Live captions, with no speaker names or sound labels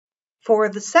For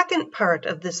the second part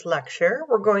of this lecture,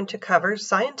 we're going to cover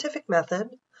scientific method,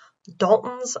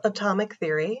 Dalton's atomic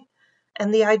theory,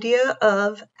 and the idea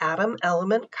of atom,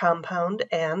 element, compound,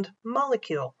 and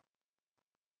molecule.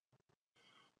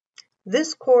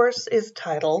 This course is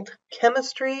titled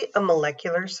Chemistry, a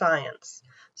Molecular Science.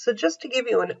 So just to give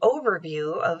you an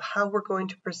overview of how we're going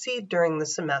to proceed during the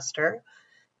semester,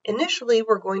 initially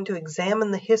we're going to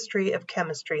examine the history of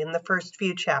chemistry in the first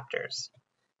few chapters.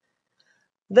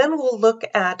 Then we'll look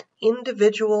at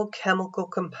individual chemical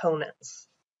components.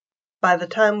 By the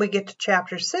time we get to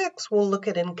chapter 6, we'll look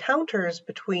at encounters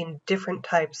between different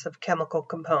types of chemical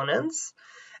components.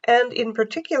 And in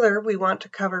particular, we want to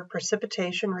cover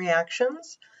precipitation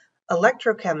reactions,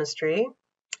 electrochemistry,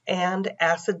 and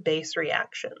acid-base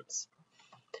reactions.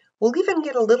 We'll even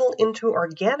get a little into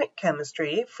organic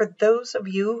chemistry for those of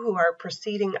you who are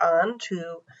proceeding on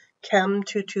to Chem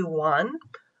 221.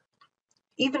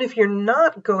 Even if you're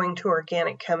not going to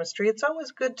organic chemistry, it's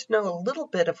always good to know a little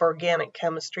bit of organic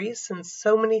chemistry since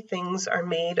so many things are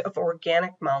made of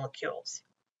organic molecules.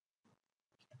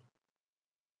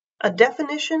 A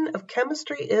definition of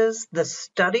chemistry is the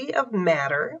study of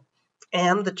matter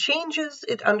and the changes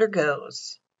it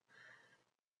undergoes.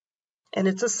 And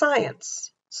it's a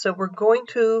science, so we're going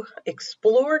to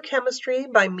explore chemistry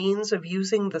by means of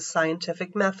using the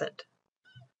scientific method.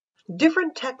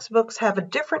 Different textbooks have a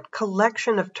different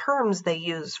collection of terms they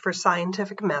use for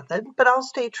scientific method, but I'll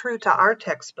stay true to our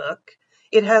textbook.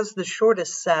 It has the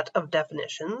shortest set of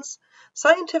definitions.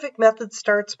 Scientific method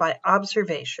starts by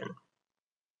observation.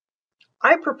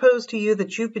 I propose to you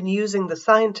that you've been using the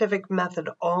scientific method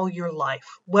all your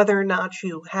life, whether or not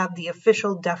you have the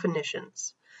official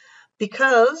definitions,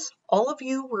 because all of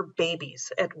you were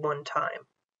babies at one time.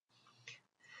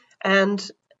 And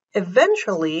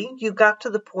eventually, you got to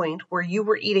the point where you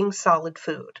were eating solid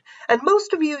food. And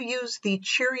most of you use the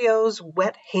Cheerios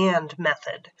wet hand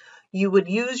method. You would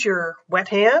use your wet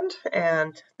hand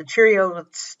and the Cheerio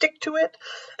would stick to it,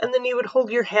 and then you would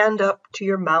hold your hand up to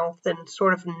your mouth and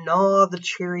sort of gnaw the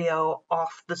Cheerio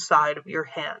off the side of your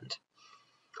hand.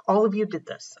 All of you did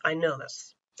this. I know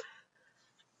this.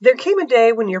 There came a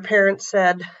day when your parents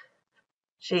said,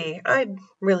 "Gee, I'd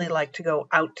really like to go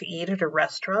out to eat at a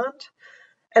restaurant.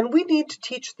 And we need to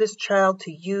teach this child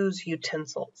to use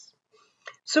utensils."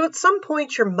 So at some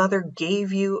point, your mother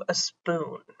gave you a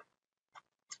spoon.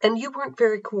 And you weren't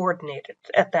very coordinated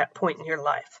at that point in your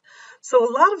life. So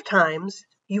a lot of times,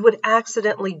 you would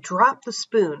accidentally drop the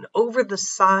spoon over the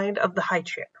side of the high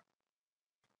chair.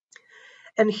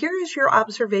 And here is your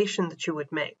observation that you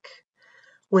would make.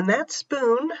 When that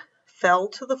spoon fell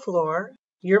to the floor,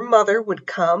 your mother would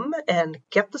come and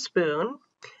get the spoon.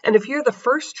 And if you're the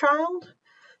first child,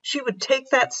 she would take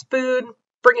that spoon,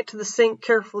 bring it to the sink,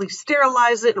 carefully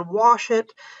sterilize it and wash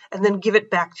it, and then give it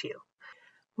back to you.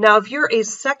 Now, if you're a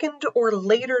second or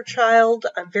later child,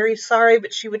 I'm very sorry,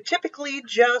 but she would typically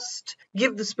just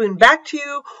give the spoon back to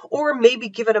you or maybe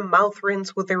give it a mouth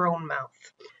rinse with their own mouth.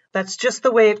 That's just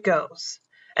the way it goes.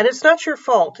 And it's not your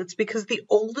fault. It's because the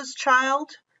oldest child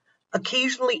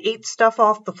occasionally ate stuff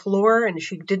off the floor and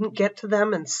she didn't get to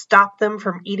them and stop them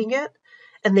from eating it,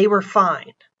 and they were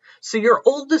fine. So your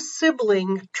oldest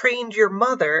sibling trained your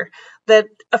mother that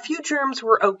a few germs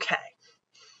were okay.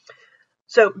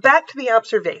 So back to the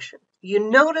observation. You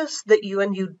notice that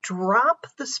when you drop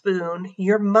the spoon,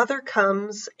 your mother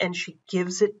comes and she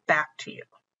gives it back to you.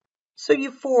 So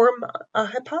you form a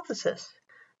hypothesis.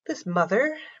 This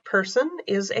mother person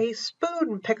is a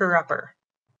spoon picker-upper.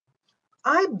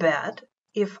 I bet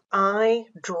if I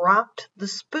dropped the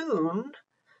spoon,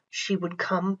 she would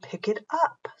come pick it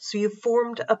up. So you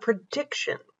formed a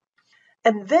prediction.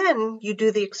 And then you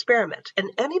do the experiment. And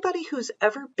anybody who's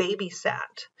ever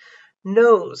babysat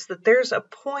knows that there's a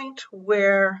point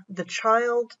where the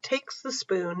child takes the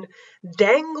spoon,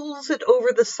 dangles it over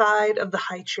the side of the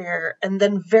high chair, and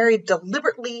then very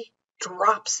deliberately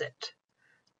drops it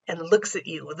and looks at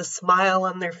you with a smile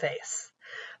on their face.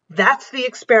 That's the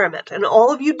experiment. And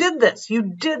all of you did this. You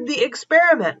did the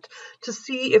experiment to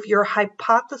see if your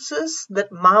hypothesis that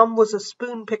mom was a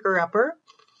spoon picker-upper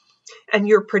and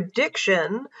your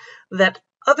prediction that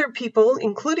other people,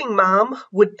 including mom,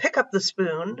 would pick up the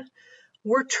spoon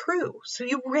were true. So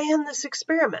you ran this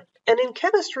experiment. And in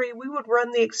chemistry, we would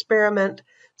run the experiment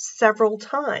several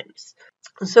times.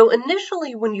 So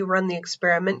initially, when you run the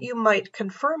experiment, you might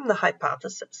confirm the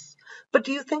hypothesis. But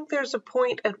do you think there's a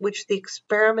point at which the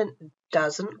experiment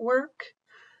doesn't work?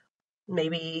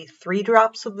 Maybe 3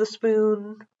 drops of the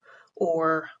spoon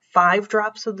or 5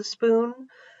 drops of the spoon?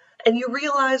 And you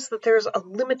realize that there's a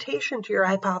limitation to your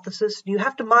hypothesis and you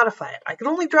have to modify it. I can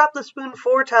only drop the spoon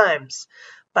 4 times.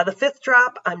 By the 5th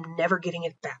drop, I'm never getting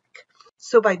it back.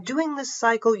 So by doing this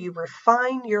cycle, you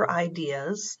refine your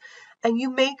ideas and you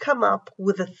may come up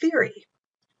with a theory,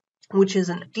 which is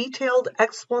a detailed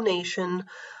explanation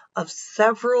of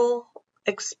several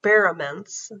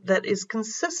experiments that is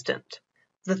consistent.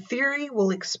 The theory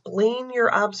will explain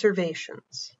your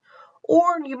observations.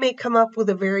 Or you may come up with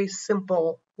a very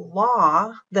simple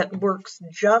law that works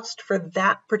just for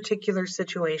that particular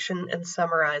situation and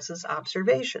summarizes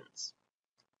observations.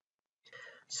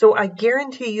 So I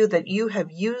guarantee you that you have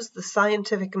used the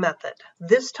scientific method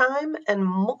this time and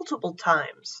multiple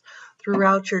times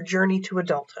throughout your journey to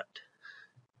adulthood.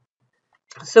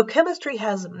 So chemistry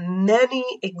has many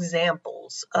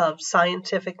examples of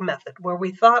scientific method where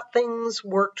we thought things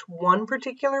worked one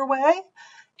particular way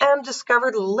and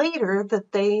discovered later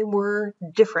that they were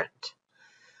different.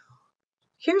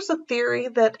 Here's a theory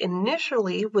that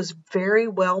initially was very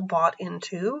well bought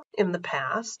into in the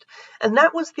past, and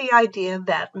that was the idea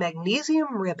that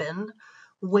magnesium ribbon,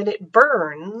 when it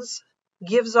burns,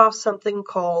 gives off something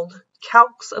called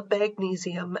calx of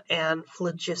magnesium and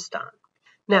phlogiston.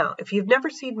 Now, if you've never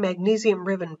seen magnesium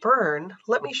ribbon burn,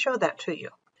 let me show that to you.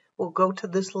 We'll go to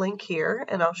this link here,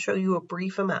 and I'll show you a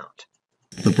brief amount.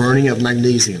 The burning of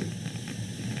magnesium.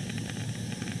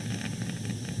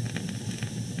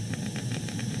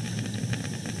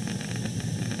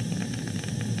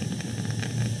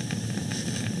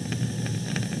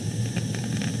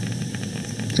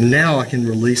 And now I can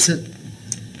release it,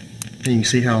 and you can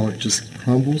see how it just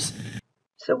crumbles.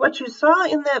 So what you saw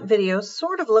in that video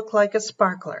sort of looked like a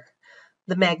sparkler.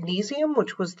 The magnesium,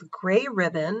 which was the gray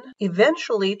ribbon,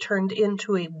 eventually turned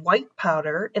into a white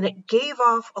powder, and it gave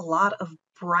off a lot of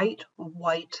bright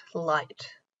white light.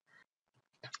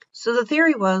 So the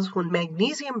theory was when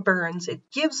magnesium burns, it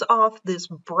gives off this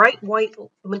bright white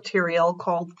material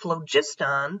called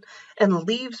phlogiston and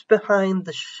leaves behind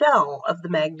the shell of the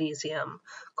magnesium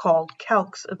called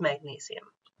calx of magnesium.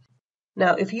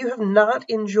 Now, if you have not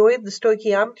enjoyed the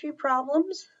stoichiometry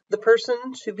problems, the person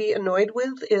to be annoyed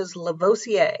with is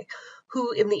Lavoisier,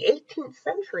 who in the 18th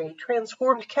century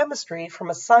transformed chemistry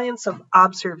from a science of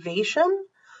observation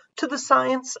to the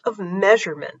science of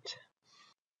measurement.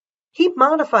 He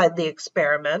modified the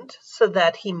experiment so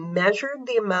that he measured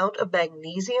the amount of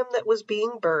magnesium that was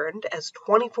being burned as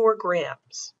 24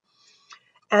 grams,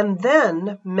 and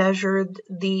then measured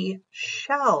the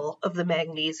shell of the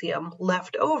magnesium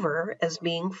left over as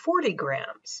being 40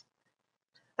 grams.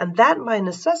 And that by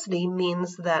necessity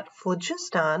means that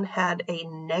phlogiston had a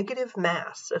negative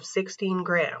mass of 16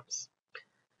 grams.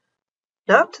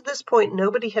 Now, up to this point,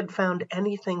 nobody had found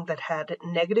anything that had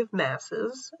negative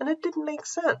masses, and it didn't make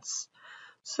sense.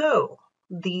 So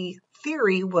the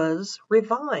theory was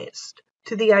revised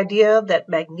to the idea that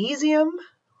magnesium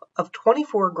of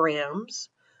 24 grams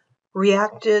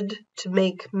reacted to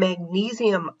make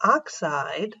magnesium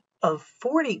oxide of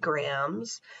 40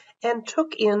 grams and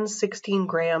took in 16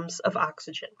 grams of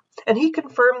oxygen. And he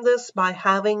confirmed this by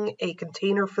having a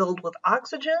container filled with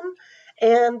oxygen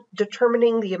and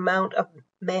determining the amount of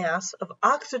mass of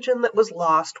oxygen that was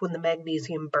lost when the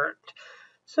magnesium burned.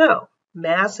 So,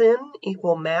 mass in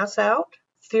equal mass out,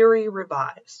 theory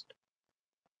revised.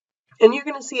 And you're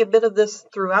going to see a bit of this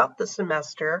throughout the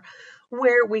semester,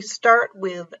 where we start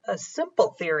with a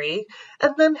simple theory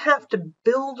and then have to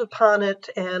build upon it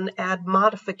and add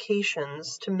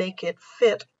modifications to make it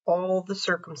fit all the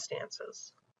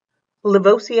circumstances.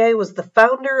 Lavoisier was the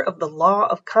founder of the law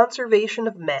of conservation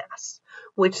of mass,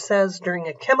 which says during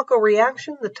a chemical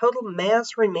reaction, the total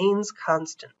mass remains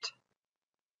constant.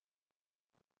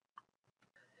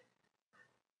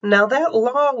 Now that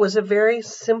law was a very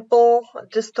simple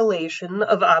distillation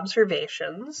of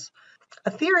observations.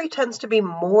 A theory tends to be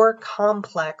more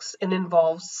complex and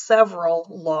involves several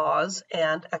laws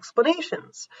and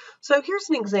explanations. So here's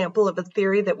an example of a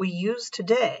theory that we use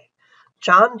today,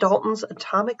 John Dalton's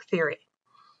atomic theory.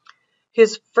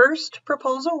 His first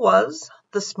proposal was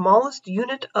the smallest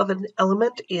unit of an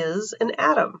element is an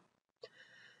atom.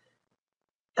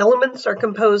 Elements are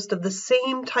composed of the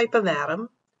same type of atom,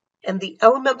 and the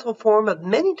elemental form of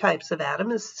many types of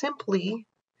atom is simply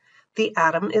the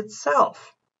atom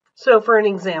itself. So for an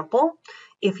example,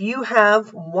 if you have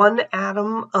one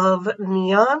atom of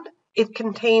neon, it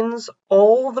contains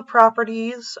all the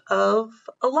properties of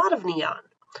a lot of neon.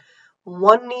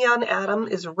 One neon atom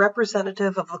is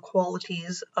representative of the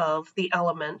qualities of the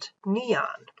element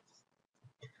neon.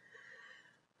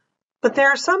 But there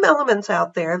are some elements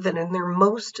out there that in their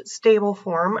most stable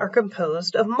form are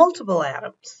composed of multiple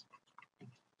atoms.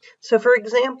 So for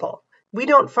example, we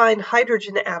don't find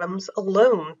hydrogen atoms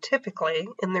alone typically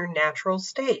in their natural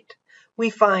state. We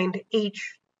find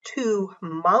two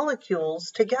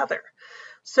molecules together.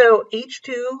 So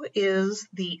H2 is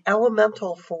the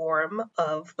elemental form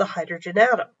of the hydrogen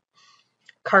atom.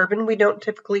 Carbon we don't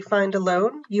typically find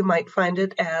alone. You might find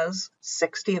it as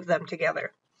 60 of them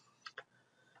together.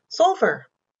 Sulfur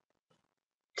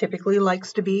typically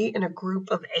likes to be in a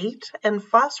group of 8, and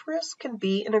phosphorus can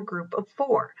be in a group of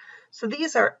 4. So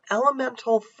these are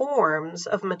elemental forms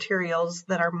of materials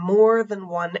that are more than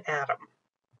one atom.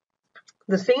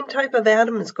 The same type of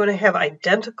atom is going to have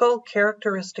identical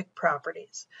characteristic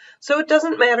properties. So it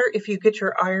doesn't matter if you get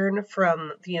your iron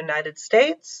from the United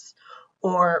States,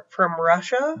 or from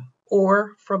Russia,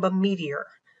 or from a meteor.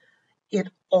 It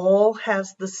all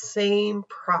has the same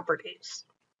properties.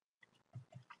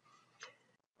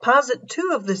 Posit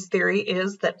 2 of this theory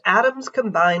is that atoms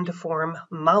combine to form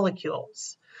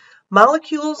molecules.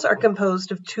 Molecules are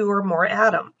composed of 2 or more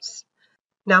atoms.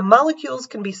 Now, molecules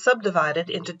can be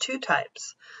subdivided into 2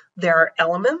 types. There are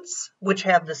elements, which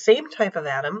have the same type of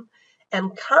atom,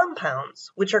 and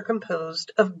compounds, which are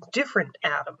composed of different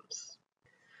atoms.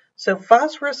 So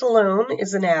phosphorus alone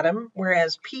is an atom,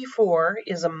 whereas P4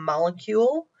 is a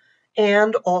molecule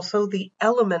and also the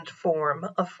element form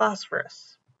of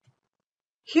phosphorus.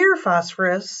 Here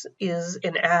phosphorus is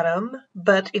an atom,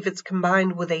 but if it's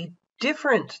combined with a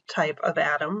different type of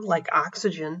atom, like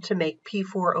oxygen, to make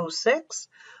P4O6,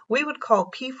 we would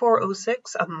call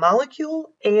P4O6 a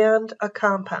molecule and a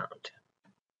compound.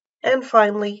 And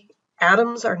finally,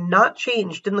 atoms are not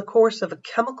changed in the course of a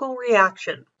chemical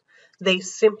reaction. They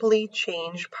simply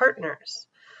change partners.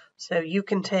 So you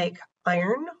can take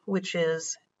iron, which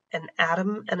is an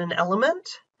atom and an element,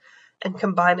 and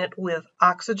combine it with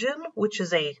oxygen, which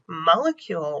is a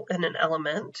molecule and an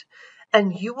element,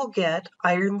 and you will get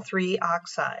iron 3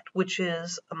 oxide, which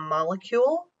is a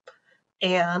molecule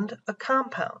and a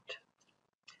compound.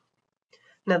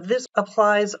 Now this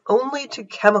applies only to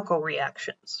chemical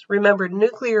reactions. Remember,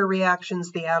 nuclear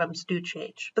reactions, the atoms do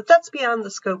change, but that's beyond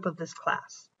the scope of this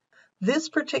class. This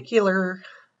particular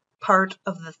part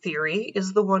of the theory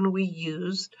is the one we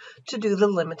used to do the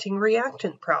limiting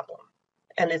reactant problem.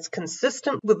 And it's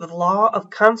consistent with the law of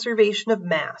conservation of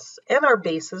mass and our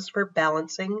basis for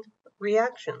balancing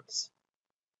reactions.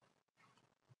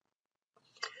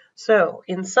 So,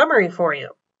 in summary for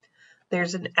you,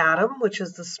 there's an atom, which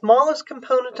is the smallest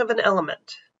component of an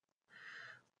element.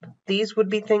 These would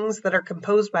be things that are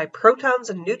composed by protons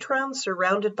and neutrons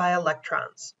surrounded by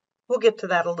electrons. We'll get to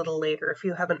that a little later if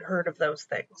you haven't heard of those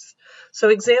things. So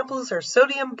examples are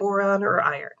sodium, boron, or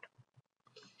iron.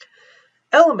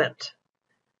 Element.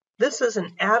 This is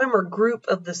an atom or group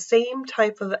of the same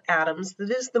type of atoms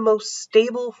that is the most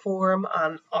stable form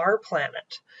on our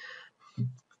planet.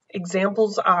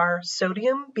 Examples are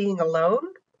sodium being alone,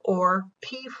 or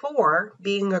P4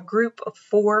 being a group of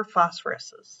 4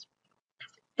 phosphoruses.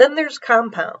 Then there's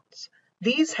compounds.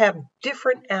 These have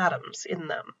different atoms in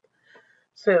them.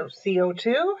 So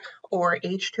CO2 or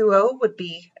H2O would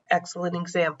be excellent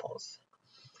examples.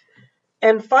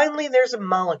 And finally, there's a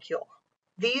molecule.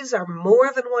 These are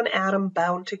more than one atom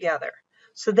bound together,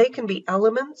 so they can be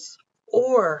elements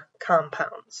or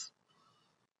compounds.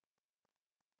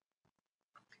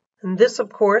 And this,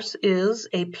 of course, is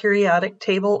a periodic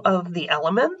table of the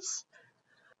elements.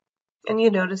 And you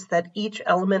notice that each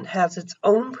element has its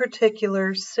own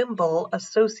particular symbol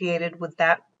associated with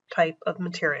that type of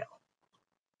material.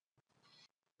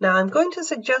 Now, I'm going to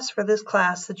suggest for this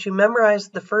class that you memorize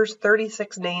the first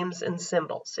 36 names and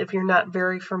symbols if you're not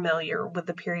very familiar with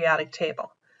the periodic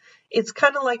table. It's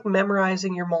kind of like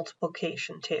memorizing your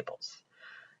multiplication tables.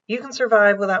 You can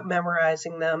survive without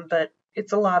memorizing them, but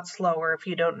it's a lot slower if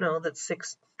you don't know that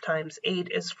 6 times 8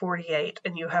 is 48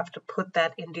 and you have to put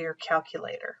that into your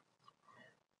calculator.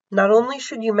 Not only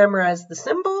should you memorize the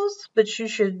symbols, but you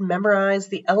should memorize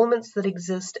the elements that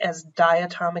exist as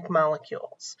diatomic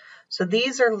molecules. So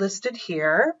these are listed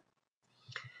here,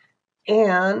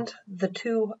 and the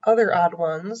 2 other odd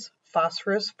ones,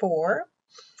 phosphorus 4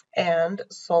 and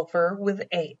sulfur with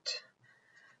 8.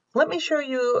 Let me show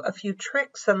you a few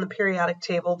tricks on the periodic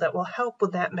table that will help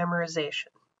with that memorization.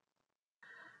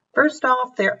 First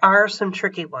off, there are some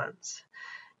tricky ones.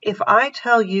 If I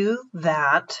tell you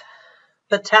that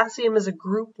potassium is a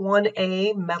group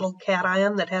 1A metal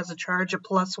cation that has a charge of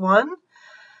 +1,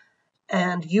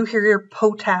 and you hear your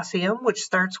potassium, which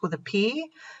starts with a P,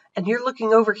 and you're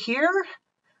looking over here,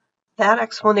 that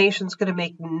explanation is going to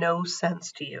make no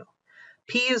sense to you.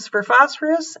 P is for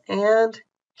phosphorus, and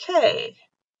K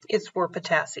is for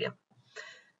potassium.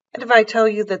 And if I tell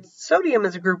you that sodium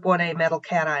is a group 1A metal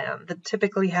cation that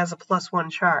typically has a +1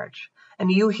 charge, and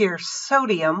you hear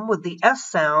sodium with the S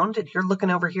sound, and you're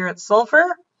looking over here at sulfur,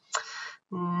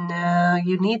 No,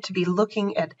 you need to be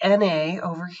looking at Na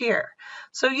over here.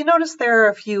 So you notice there are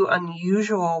a few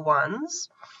unusual ones.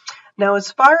 Now,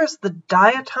 as far as the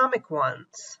diatomic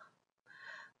ones,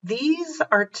 these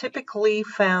are typically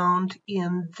found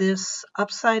in this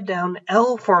upside down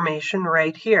L formation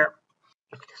right here.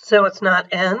 So it's not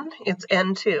N, it's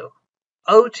N2,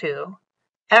 O2,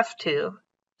 F2,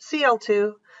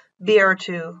 Cl2,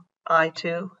 Br2,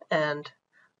 I2, and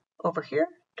over here,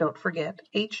 don't forget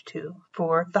H2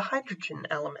 for the hydrogen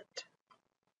element.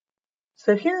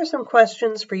 So here are some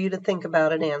questions for you to think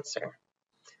about and answer.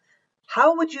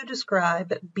 How would you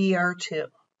describe Br2?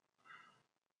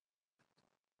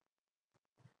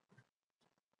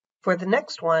 For the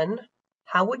next one,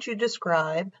 how would you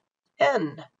describe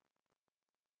N?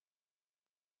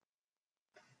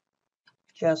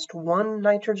 Just one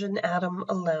nitrogen atom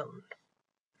alone.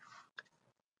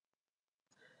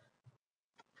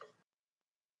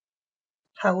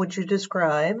 How would you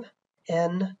describe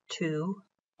N2O?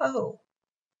 All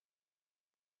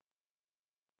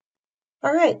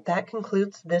right, that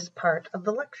concludes this part of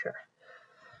the lecture.